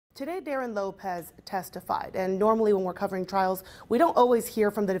Today, Darrin Lopez testified, and normally when we're covering trials, we don't always hear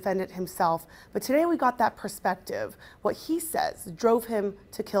from the defendant himself, but today we got that perspective. What he says drove him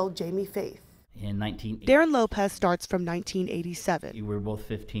to kill Jamie Faith. In 1980. Darrin Lopez starts from 1987. We were both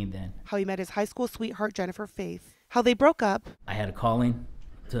 15 then. How he met his high school sweetheart, Jennifer Faith. How they broke up. I had a calling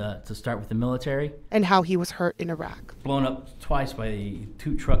to start with the military. And how he was hurt in Iraq. Blown up twice by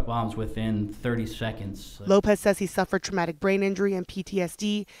 2 truck bombs within 30 seconds. Lopez says he suffered traumatic brain injury and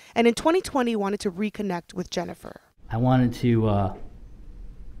PTSD, and in 2020 wanted to reconnect with Jennifer. I wanted to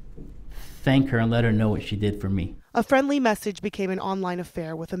thank her and let her know what she did for me. A friendly message became an online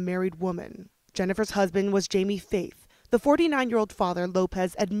affair with a married woman. Jennifer's husband was Jamie Faith. The 49-year-old father,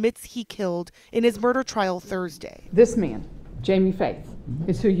 Lopez, admits he killed in his murder trial Thursday. This man, Jamie Faith,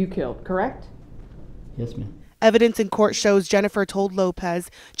 is who you killed, correct? Yes, ma'am. Evidence in court shows Jennifer told Lopez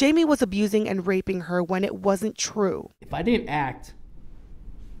Jamie was abusing and raping her when it wasn't true. If I didn't act,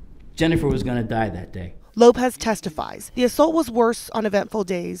 Jennifer was going to die that day. Lopez testifies the assault was worse on eventful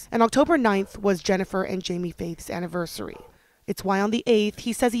days, and October 9th was Jennifer and Jamie Faith's anniversary. It's why on the 8th,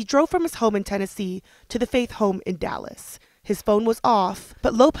 he says he drove from his home in Tennessee to the Faith home in Dallas. His phone was off,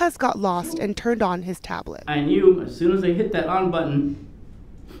 but Lopez got lost and turned on his tablet. I knew as soon as I hit that on button,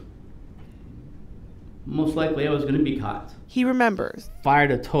 most likely I was going to be caught. He remembers. Fired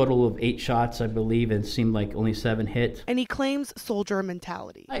a total of 8 shots, I believe, and seemed like only 7 hit. And he claims soldier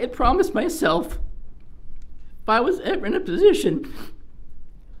mentality. I had promised myself if I was ever in a position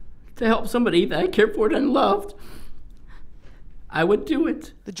to help somebody that I cared for and loved, I would do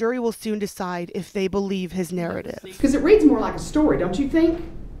it. The jury will soon decide if they believe his narrative. Because it reads more like a story, don't you think?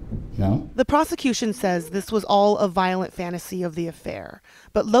 No. The prosecution says this was all a violent fantasy of the affair,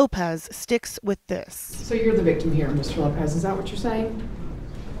 but Lopez sticks with this. So you're the victim here, Mr. Lopez, is that what you're saying?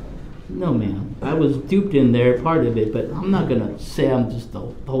 No, ma'am. I was duped in there, part of it, but I'm not going to say I'm just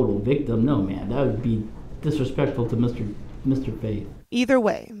a total victim. No, ma'am. That would be disrespectful to Mr. Faith. Either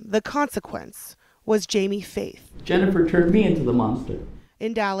way, the consequence was Jamie Faith. Jennifer turned me into the monster.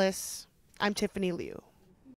 In Dallas, I'm Tiffany Liu.